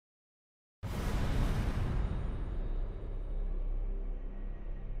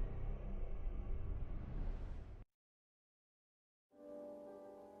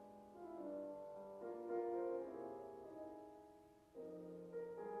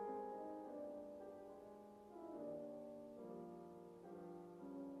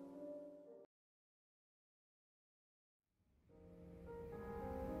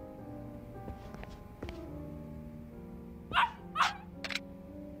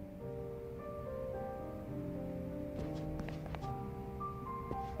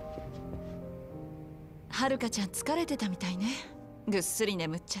はるかちゃん疲れてたみたいね。ぐっすり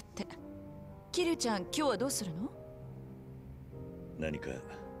眠っちゃって。キリュウちゃん、今日はどうするの？何か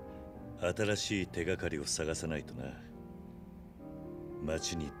新しい手がかりを探さないとな。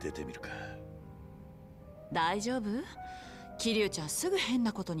街に出てみるか。大丈夫？キリュウちゃんすぐ変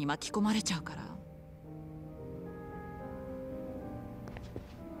なことに巻き込まれちゃうから。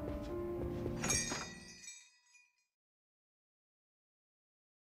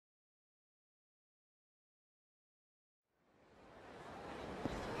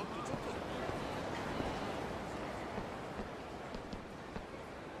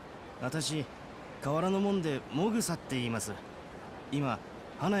私、河原のもんでモグサって言います。今、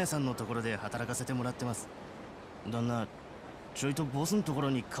花屋さんのところで働かせてもらってます。旦那、ちょいとボスのところ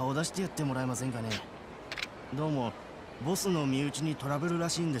に顔出してやってもらえませんかね。どうも、ボスの身内にトラブルら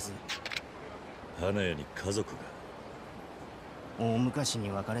しいんです。花屋に家族が？大昔に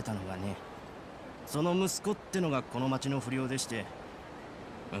別れたのがね。その息子ってのがこの町の不良でして、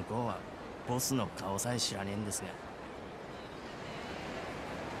向こうはボスの顔さえ知らねえんですが。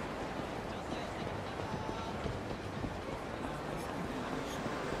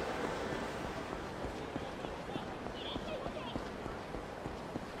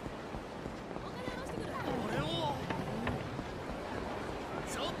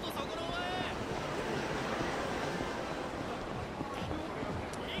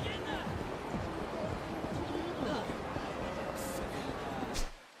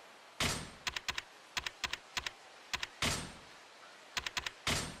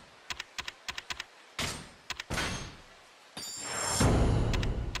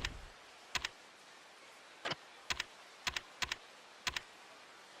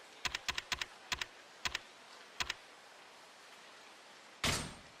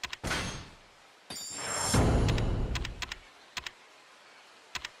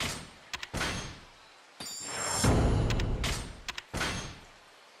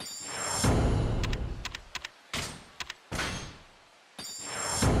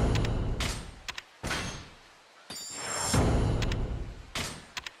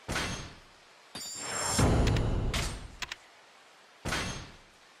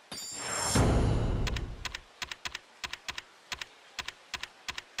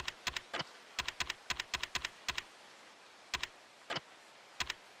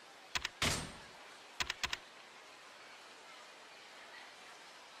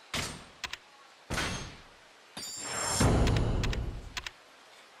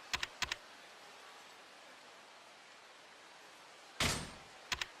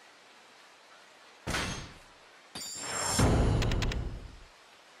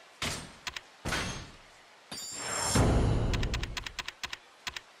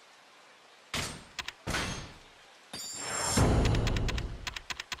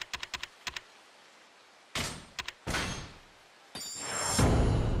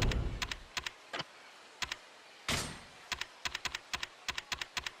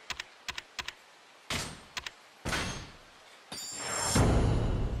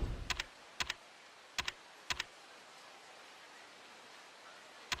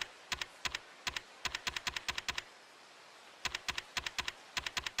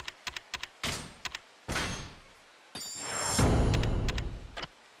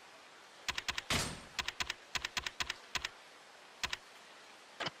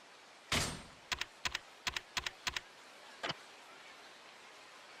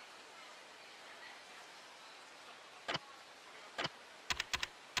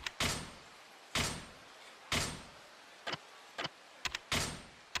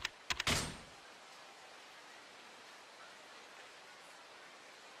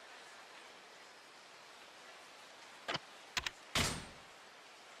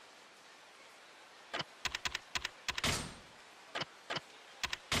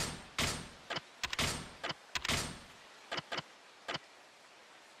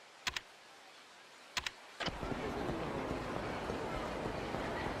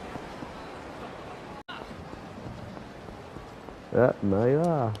Ja,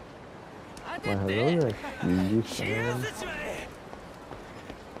 naja. Mal hallo,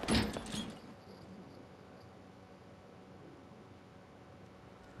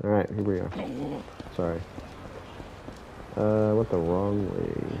 Alright, here we are. Sorry. Went the wrong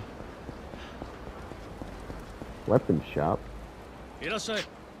way. Weapon shop. This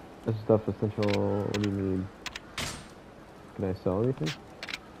stuff essential. What do you need? Can I sell anything?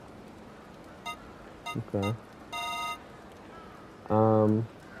 Okay.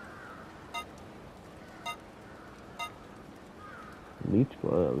 Leech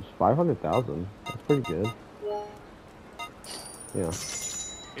gloves, 500,000. That's pretty good. Yeah.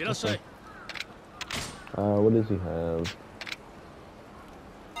 Okay. What does he have?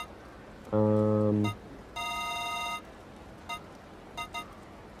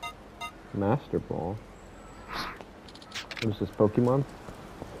 Master Ball. What is this, Pokemon?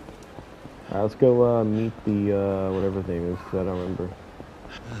 Alright, let's go meet the whatever thing is, because I don't remember.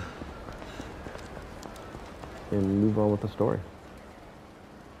 And move on with the story.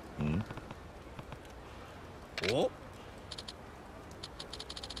 Oh.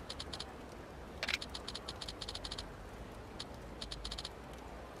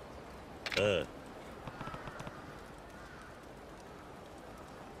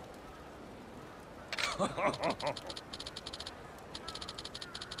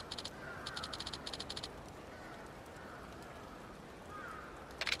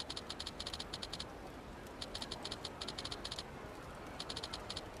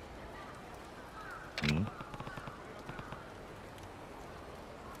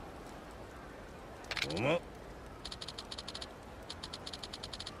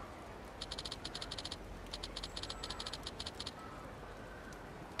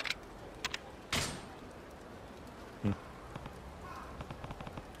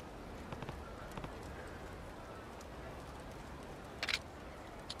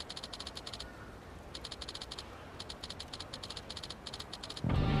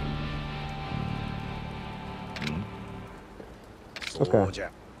 Okay.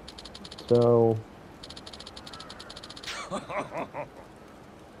 So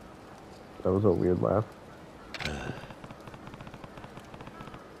that was a weird laugh.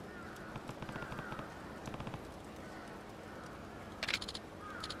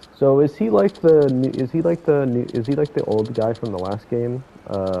 So is he like the old guy from the last game?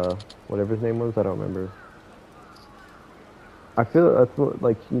 Whatever his name was, I don't remember. I feel that's what,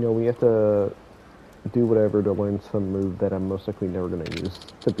 like, you know, we have to do whatever to learn some move that I'm most likely never gonna use,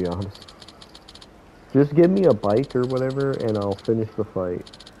 to be honest. Just give me a bike or whatever and I'll finish the fight.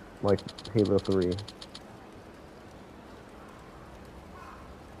 Like Halo 3.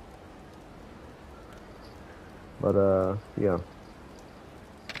 But yeah.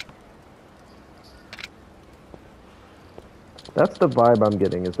 That's the vibe I'm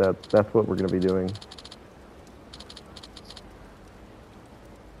getting, is that's what we're gonna be doing.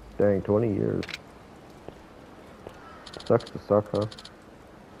 Dang, 20 years. Sucks to suck, huh?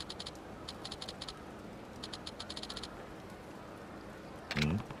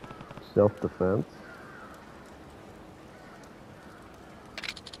 Self-defense.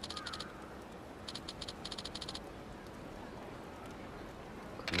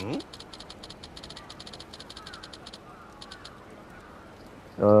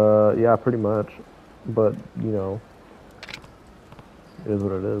 Yeah, pretty much. But, you know, it is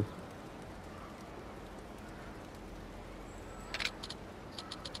what it is.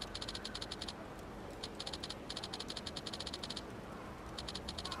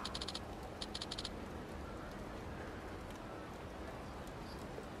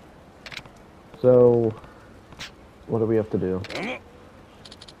 So, what do we have to do?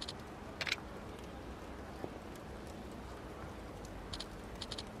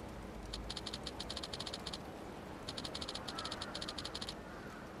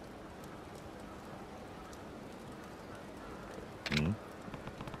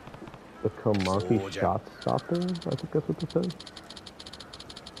 The Komaki shot stopper? I think that's what this says.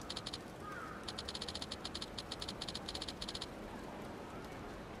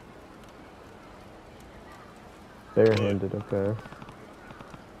 Barehanded, okay.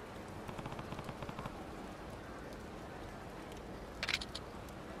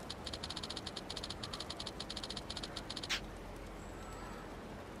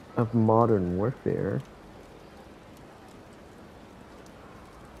 Of modern warfare.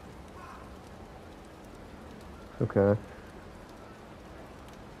 Okay.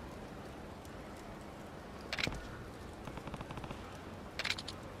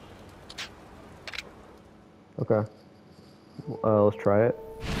 Okay. Let's try it.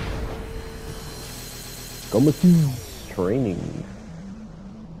 Gameslik training.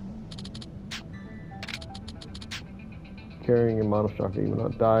 Carrying a model shotgun, you will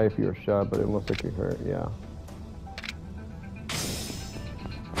not die if you are shot, but it most likely hurt. Yeah.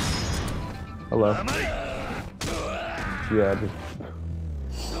 Hello. Yeah,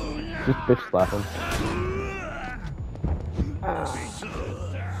 just bitch slap him.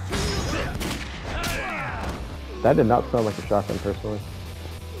 That did not sound like a shotgun, personally.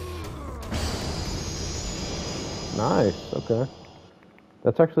 Nice, okay.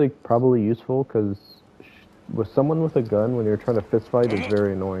 That's actually probably useful, because with someone with a gun, when you're trying to fist fight, it's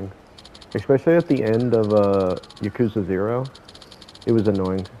very annoying. Especially at the end of Yakuza 0. It was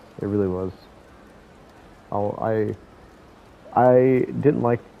annoying. It really was. I didn't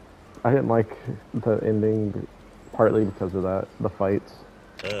like the ending partly because of that, the fights.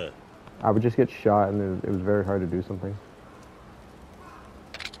 I would just get shot and it was very hard to do something.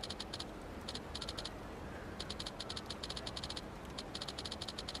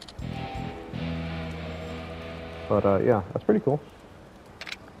 But yeah, that's pretty cool.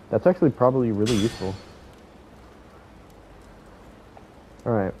 That's actually probably really useful.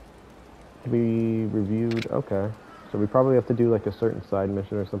 Alright. We reviewed, okay. So we probably have to do like a certain side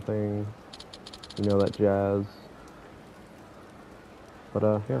mission or something. You know, that jazz. But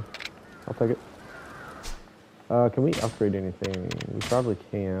yeah, I'll take it. Can we upgrade anything? We probably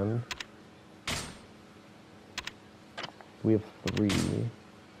can. We have 3.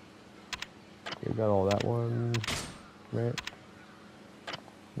 We got all that one, right?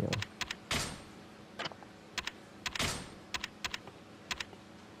 Yeah.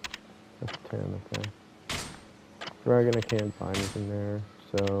 That's 10, okay. Dragon, I can't find anything there,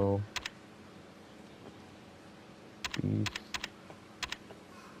 so... Beast.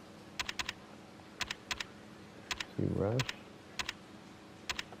 See, rush.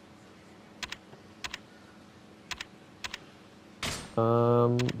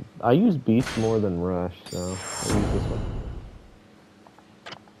 I use beast more than rush, so I'll use this one.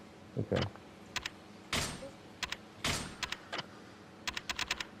 Okay.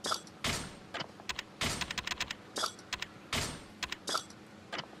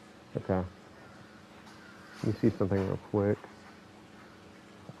 Okay. Let me see something real quick.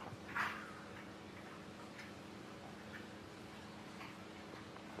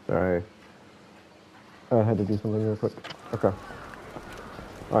 Sorry. I had to do something real quick. Okay.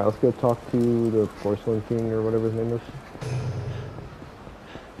 Alright, let's go talk to the Porcelain King or whatever his name is.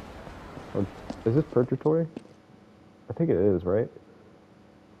 Or, is this Purgatory? I think it is, right?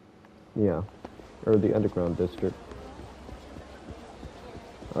 Yeah. Or the Underground District.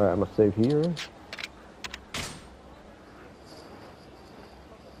 Alright, I'm gonna save here.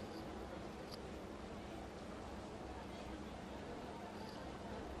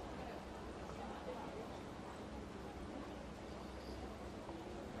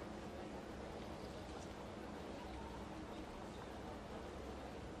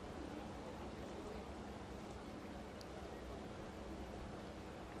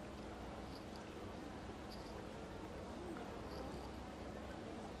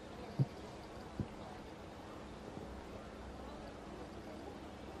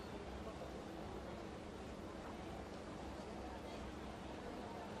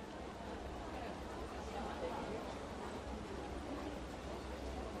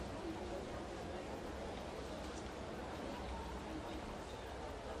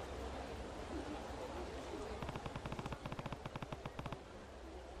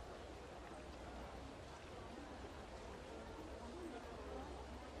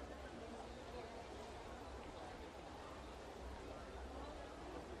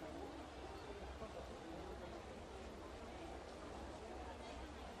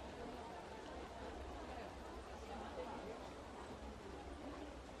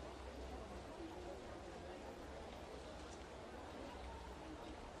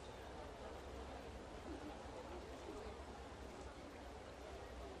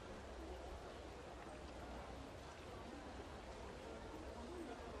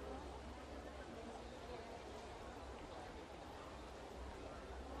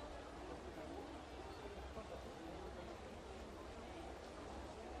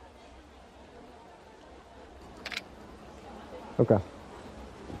 Okay.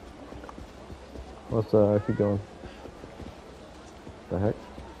 Let's keep going. The heck?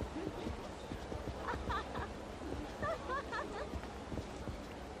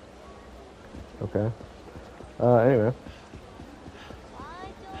 Okay. Anyway.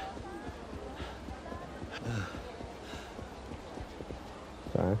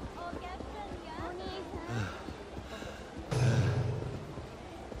 Sorry.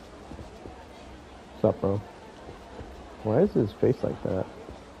 What's up, bro? Why is his face like that?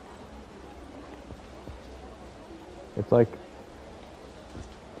 It's like...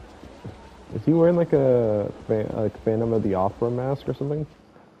 Is he wearing like a Phantom of the Opera mask or something?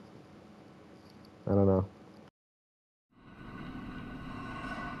 I don't know.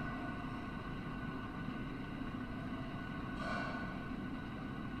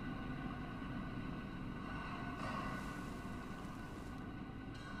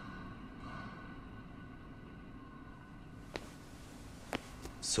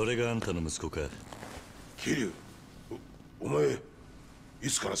それがあんたの息子か。桐生、お前い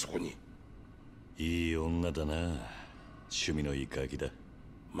つからそこに？いい女だな。趣味のいいガキだ。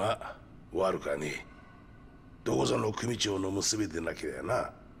まあ悪かねえ。どこぞの組長の娘でなければ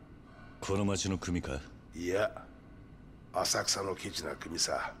な。この町の組か？いや、浅草のケチな組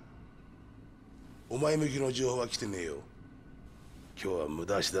さ。お前向きの情報は来てねえよ。今日は無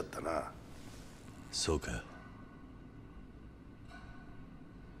駄足だったな。そうか。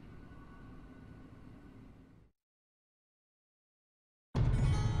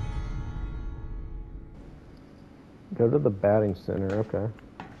Go to the batting center, okay.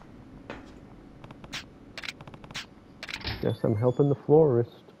 Guess I'm helping the florist.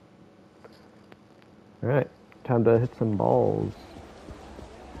 Alright, time to hit some balls.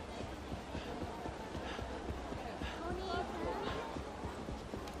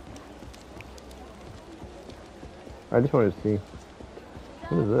 I just wanted to see.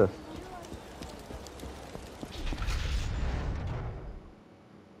 What is this?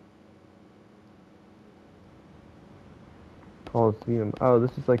 Coliseum. Oh,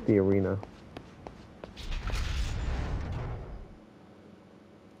 this is like the arena.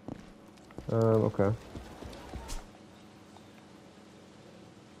 Okay.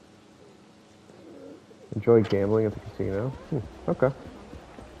 Enjoy gambling at the casino. Okay.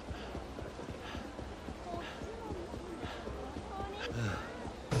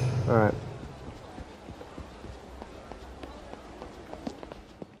 Alright.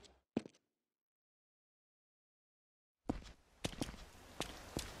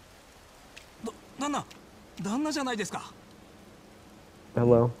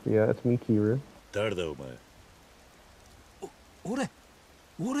 Hello. Yeah, it's me, Kiru. 誰だお前。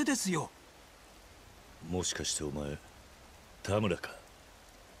俺ですよ。もしかしてお前、田村か？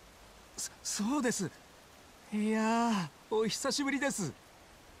そうです。いやー、お久しぶりです。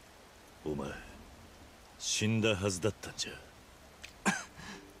お前、死んだはずだったんじゃ。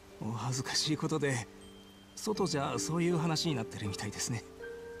お恥ずかしいことで、外じゃそういう話になってるみたいですね。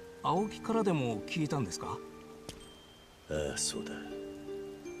青木からでも聞いたんですか？ああ、そうだ。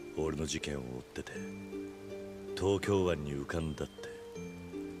俺の事件を追ってて、東京湾に浮かんだって。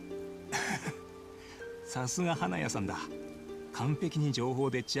さすが花屋さんだ。完璧に情報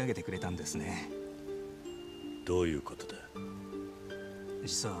でっち上げてくれたんですね。どういうことだ？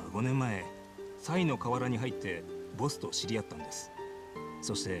実は5年前、サイの河原に入ってボスと知り合ったんです。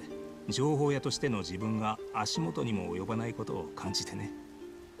そして情報屋としての自分が足元にも及ばないことを感じてね。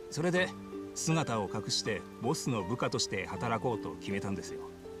それで姿を隠してボスの部下として働こうと決めたんですよ。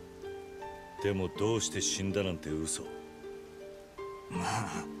でもどうして死んだなんて嘘。ま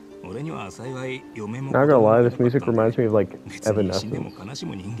あ、俺には幸い嫁も Not gonna lie, this music reminds me of like 別に死んでも Evanescence. 悲し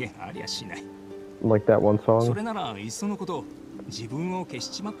む人間ありゃしない。 Like that one そ song. れならいっそのこと自分を消し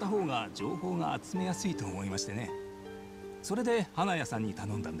ちまった方が情報が集めやすいと思いましてね。それで花屋さんに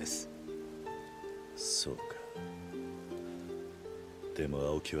頼んだんです。そうか。でも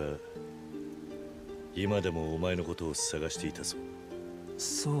青木は今でもお前のことを探していたぞ。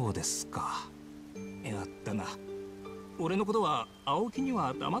そうですか。やったな。俺のことは青木に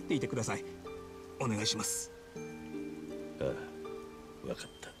は黙っていてください。お願いします。ああ、わかっ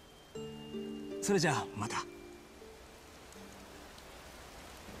た。それじゃあまた。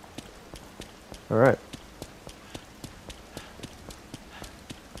Alright.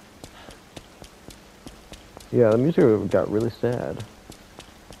 Yeah, the music got really sad.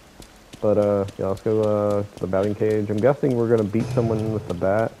 But, yeah, let's go, to the batting cage. I'm guessing we're gonna beat someone with the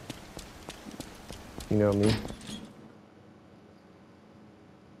bat. You know me.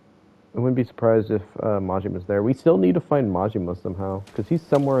 I wouldn't be surprised if, Majima's there. We still need to find Majima somehow, because he's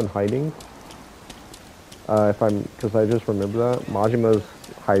somewhere in hiding. Because I just remember that. Majima's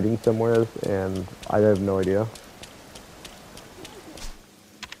hiding somewhere, and I have no idea.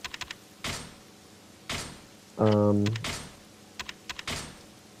 I don't know.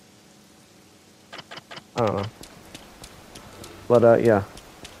 But, yeah.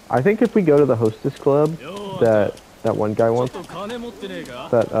 I think if we go to the hostess club, that one guy wants,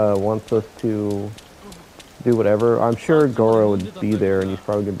 that, wants us to do whatever, I'm sure Goro would be there, and he's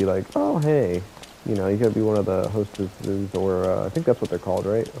probably gonna be like, oh, hey. You know, he's gonna be one of the hostesses, or, I think that's what they're called,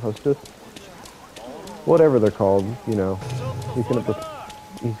 right? Hostess? Whatever they're called, you know. He's gonna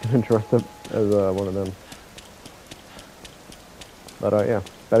dress up as, one of them. But, yeah.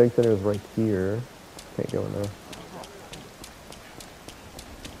 Betting center is right here. Can't go in there.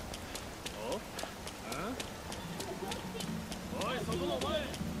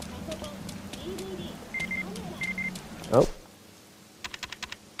 Oh.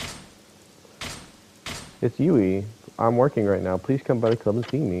 It's Yui. I'm working right now. Please come by the club and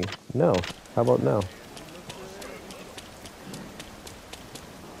see me. No. How about no?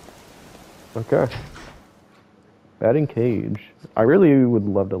 Okay. Batting cage. I really would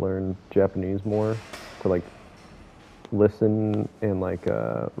love to learn Japanese more to like listen and like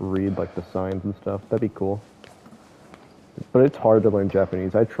read like the signs and stuff. That'd be cool. But it's hard to learn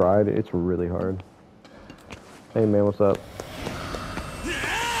Japanese. I tried. It's really hard. Hey man, what's up?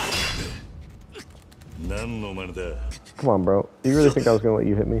 Come on, bro. You really think I was gonna let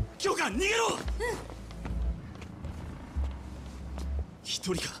you hit me?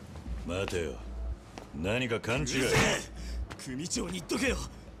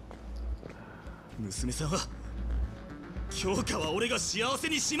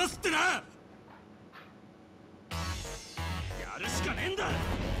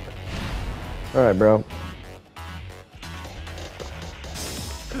 Alright, bro.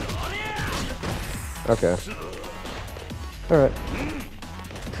 Okay. Alright.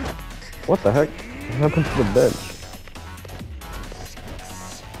 What the heck? What happened to the bench?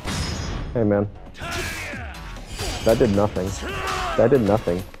 Hey, man. That did nothing. That did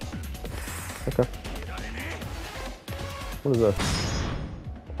nothing. Okay. What is this?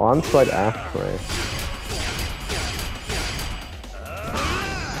 On-site ashtray.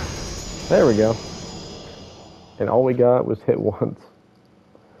 There we go. And all we got was hit once.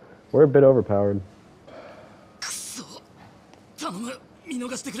 We're a bit overpowered.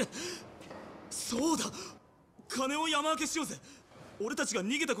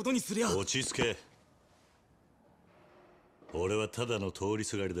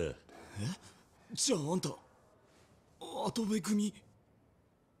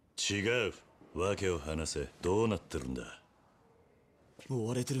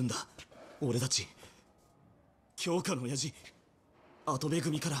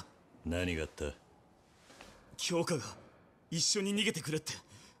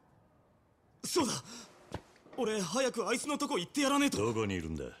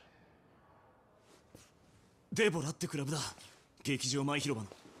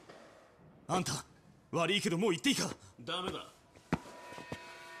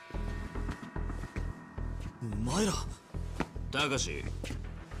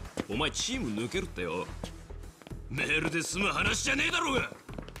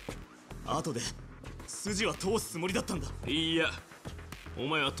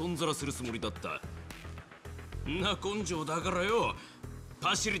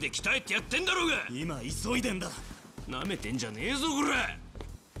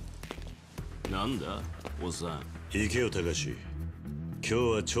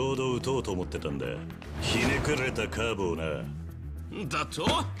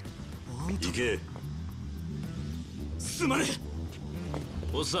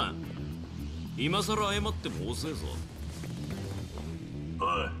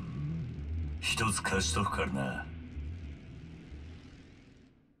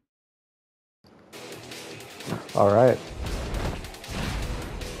 Alright.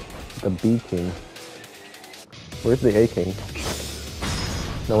 The B King. Where's the A King?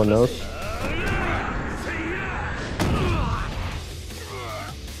 No one knows?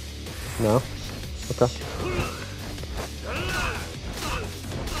 No? Okay.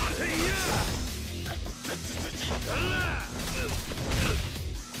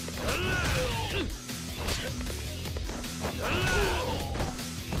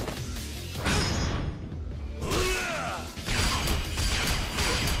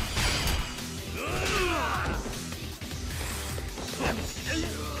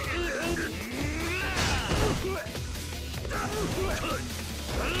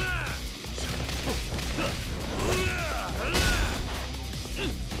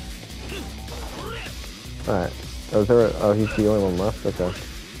 Alright. Oh, is there a, oh, he's the only one left? Okay.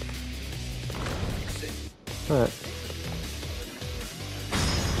 Alright.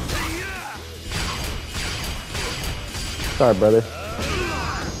 Sorry, brother.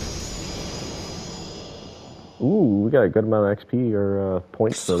 Ooh, we got a good amount of XP or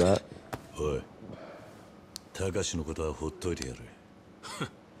points for that.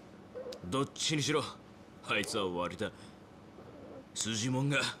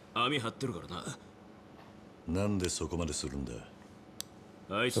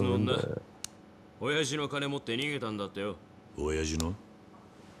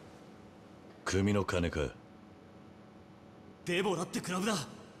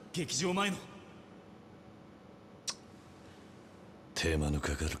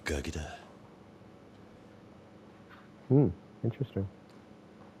 Interesting.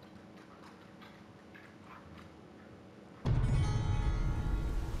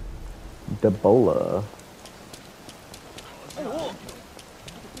 Debola.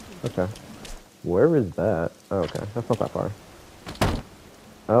 Okay. Where is that? Oh, okay. That's not that far.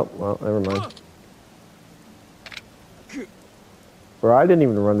 Oh, well, never mind. Bro, I didn't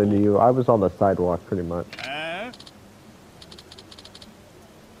even run into you. I was on the sidewalk, pretty much.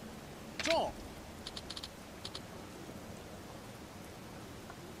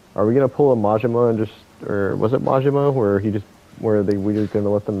 Are we gonna pull a Majima and just, or was it Majima where we were gonna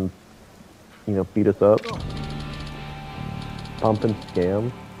let them, you know, beat us up? Pump and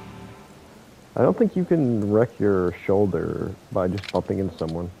scam? I don't think you can wreck your shoulder by just bumping into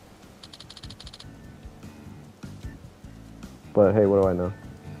someone. But hey, what do I know?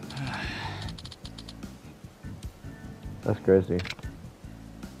 That's crazy.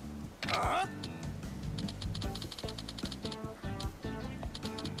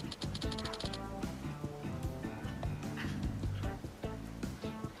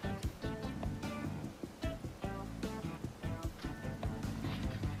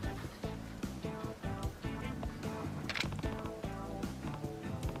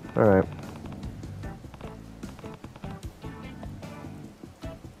 All right.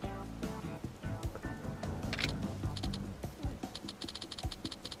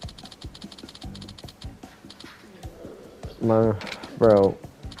 Bro,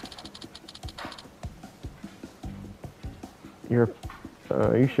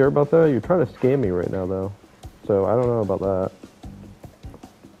 are you sure about that? You're trying to scam me right now, though. So I don't know about that.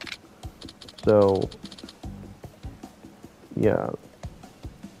 So, yeah.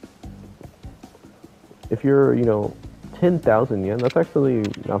 If you're, you know, 10,000 yen, that's actually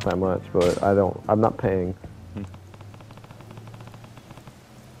not that much, but I'm not paying.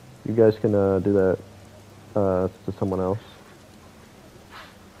 You guys can do that to someone else.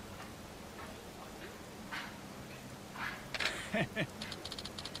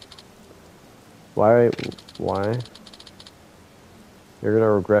 Why? You're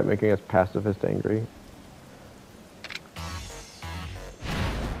gonna regret making us pacifist angry.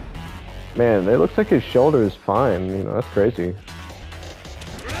 Man, it looks like his shoulder is fine, you know, that's crazy.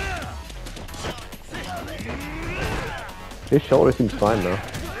 His shoulder seems fine though.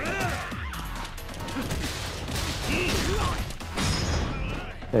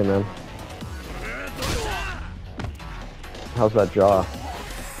 Hey man. How's that jaw?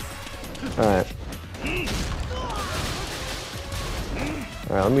 Alright.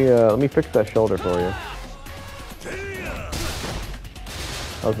 Alright, let me fix that shoulder for you.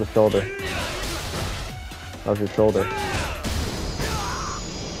 How's the shoulder? How's your shoulder?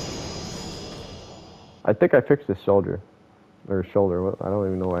 I think I fixed his shoulder. Or shoulder. I don't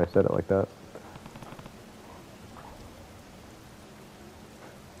even know why I said it like that.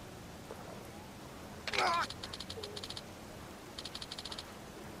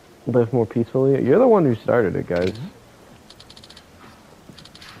 Live more peacefully. You're the one who started it, guys.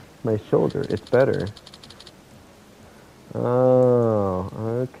 My shoulder. It's better. Oh,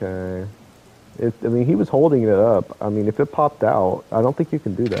 okay. I mean, he was holding it up. I mean, if it popped out, I don't think you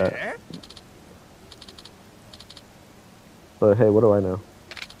can do that. But hey, what do I know?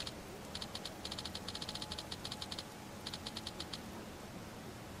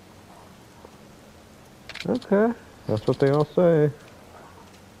 Okay, that's what they all say.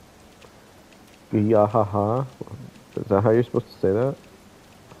 Yahaha. Is that how you're supposed to say that?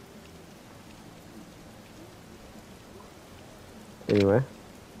 Anyway.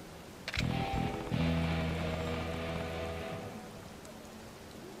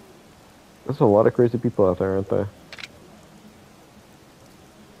 There's a lot of crazy people out there, aren't there?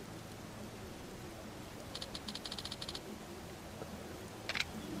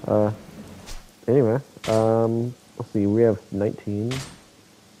 Anyway, let's see, we have 19.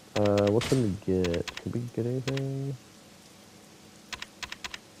 What can we get? Can we get anything?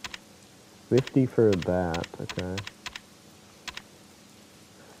 50 for that, okay.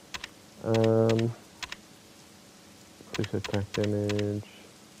 Increase attack damage.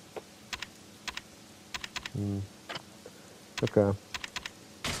 Okay.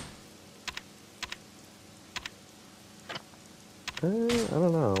 I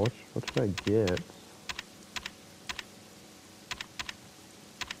don't know. What should I get?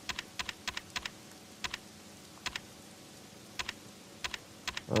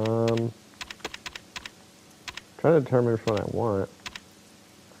 Trying to determine which one I want.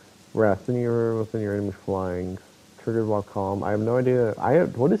 Wrath, within your enemy flying. Triggered while calm. I have no idea.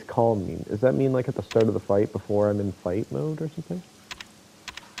 What does calm mean? Does that mean like at the start of the fight before I'm in fight mode or something?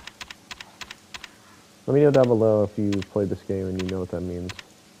 Let me know down below if you played this game and you know what that means.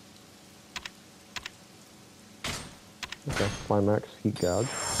 Okay, climax, heat gouge.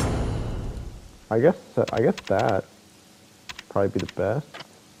 I guess that probably be the best.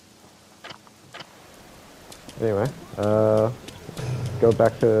 Anyway, go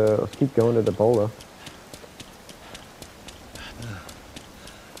back to, let's keep going to the bola.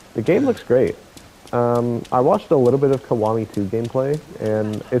 The game looks great. I watched a little bit of Kiwami 2 gameplay,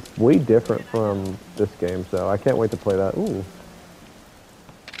 and it's way different from this game, so I can't wait to play that. Ooh.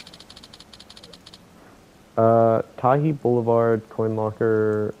 Tahi Boulevard, Coin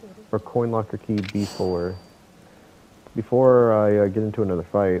Locker, or Coin Locker Key B4. Before I get into another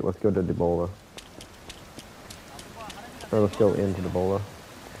fight, let's go to Debola. Or let's go into Debola.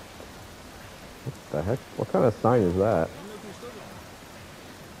 What the heck? What kind of sign is that?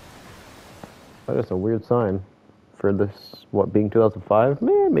 That is a weird sign for this, what, being 2005?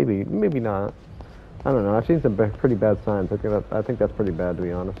 Maybe not. I don't know. I've seen some pretty bad signs. I think that's pretty bad, to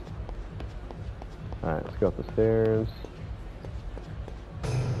be honest. Alright, let's go up the stairs.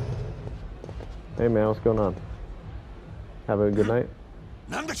 Hey man, what's going on? Have a good night.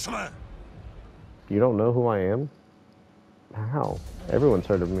 You don't know who I am? How? Everyone's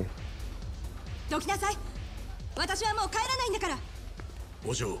heard of me. どきなさい。私はもう帰らないんだから。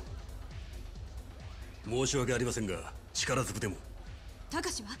お嬢、申し訳ありませんが、力ずくでも。たか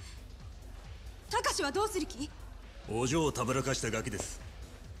しはどうする気？お嬢をたぶらかしたガキです。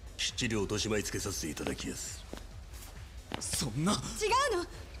きっちり落とし前つけさせていただきやす。そんな。違うの。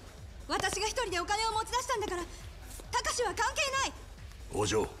私が一人でお金を持ち出したんだから、たかしは関係ない。お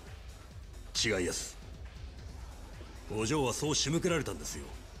嬢、違いやす。お嬢はそう仕向けられたんですよ。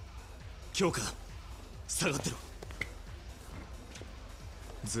京香、下がってろ。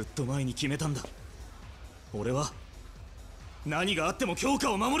ずっと前に決めたんだ。俺は何があっても京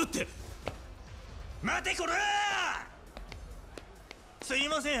香を守るって。待てこら！すい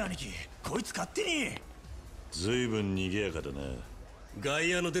ません兄貴、こいつ勝手に。ずいぶん賑やかだな。外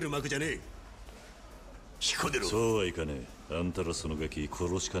野の出る幕じゃねえ。引っ込んでろ。そうはいかねえ。あんたらそのガキ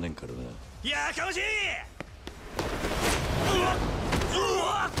殺しかねんからな。やかましい。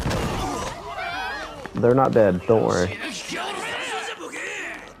They're not dead, don't worry.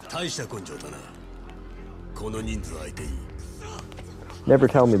 大した根性だな。この人数相手に。Never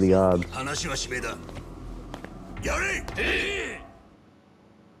tell me the odds. 話は指名だ。やれ。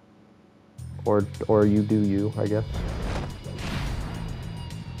Or you do you, I guess.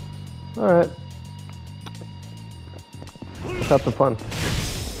 Alright. Let's have some fun.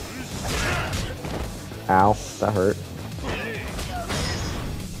 Ow, that hurt.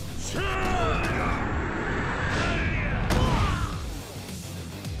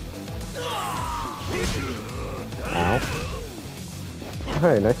 Ow.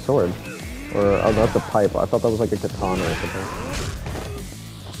 Hey, nice sword. Or, oh, that's a pipe. I thought that was like a katana or something.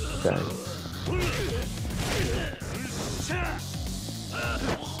 Okay.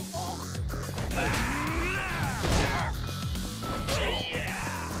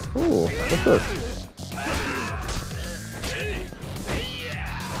 Ooh, what's this?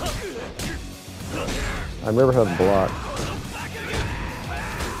 I've never had block.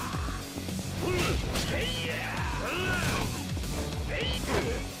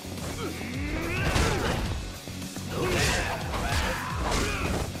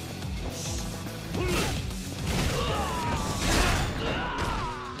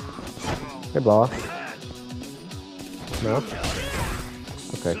 Hey, boss. No?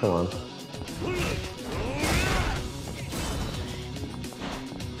 Okay, come on.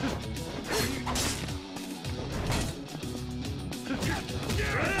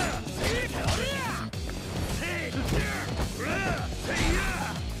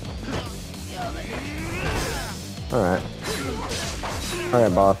 Alright.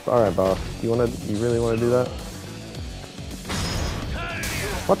 Alright, boss. Alright, boss. You really wanna do that?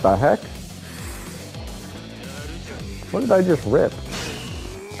 What the heck? What did I just rip?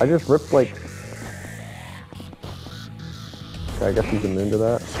 I just ripped like... Okay, I guess he's immune to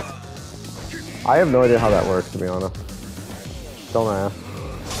that. I have no idea how that works, to be honest. Don't ask.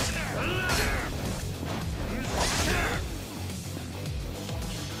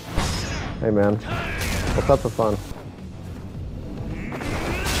 Hey man, what's up for fun?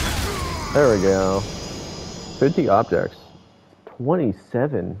 There we go. 50 objects.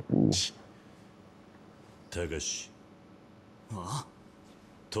 27. Ooh. たかし。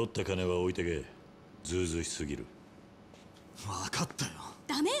取った金は置いてけ。ずうずうしすぎる。分かったよ。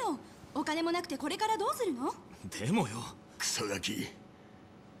ダメよ。お金もなくてこれからどうするの？でもよ。クソガキ。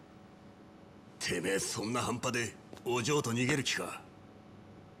てめえそんな半端でお嬢と逃げる気か。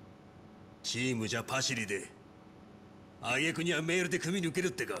チームじゃパシリで挙句にはメールで組み抜ける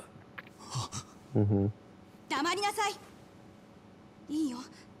ってか。黙りなさい。いいよ、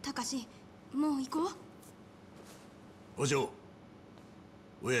たかし。もう行こう。お嬢、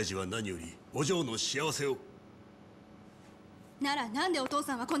親父は何よりお嬢の幸せを。ならなんでお父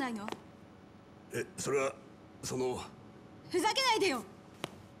さんは来ないの？それはその。ふざけないでよ。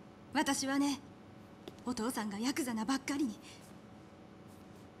私はね、お父さんがヤクザなばっかりに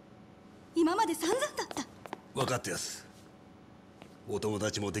今まで散々だった。分かってやす。お友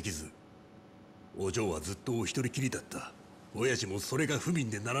達もできずお嬢はずっとお一人きりだった。親父もそれが不憫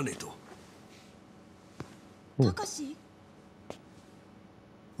でならねえと。たかし、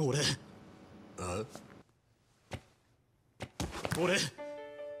俺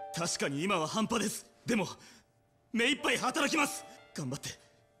確かに今は半端です。でも目いっぱい働きます。頑張って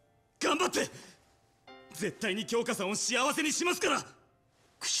絶対に京香さんを幸せにしますから。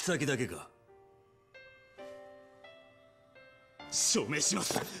口先だけか。証明しま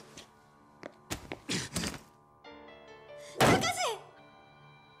す。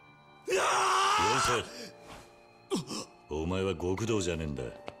お前は極道じゃねえんだ。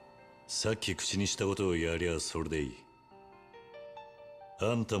さっき口にしたことをやりゃそれでいい。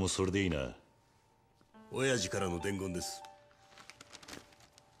あんたもそれでいいな。親父からの伝言です。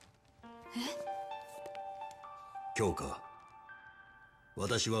京香、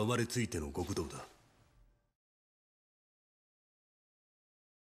私は生まれついての極道だ。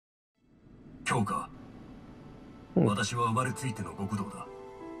京香、私は生まれついての極道だ。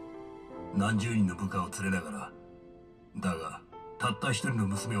何十人の部下を連れながら、だがたった一人の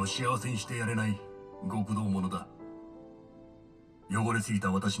娘を幸せにしてやれない極道者だ。汚れすぎた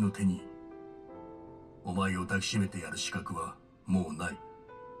私の手にお前を抱きしめてやる資格はもうない。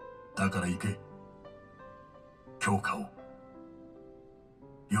だから行け。京香を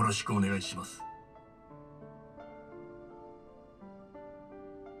よろしくお願いします。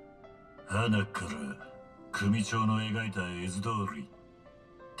花から組長の描いた絵図通りっ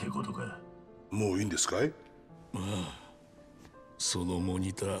てことか。もういいんですかい？そのモ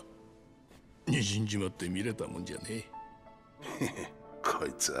ニターにじんじまって見れたもんじゃねえ。こ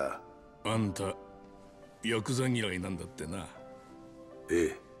いつは。あんたヤクザ嫌いなんだってな。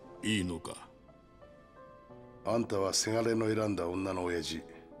ええ。いいのか。あんたはせがれの選んだ女の親父。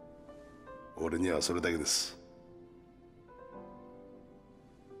俺にはそれだけです。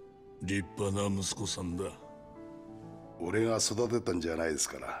立派な息子さんだ。俺が育てたんじゃないです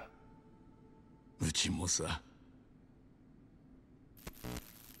から。うちもさ。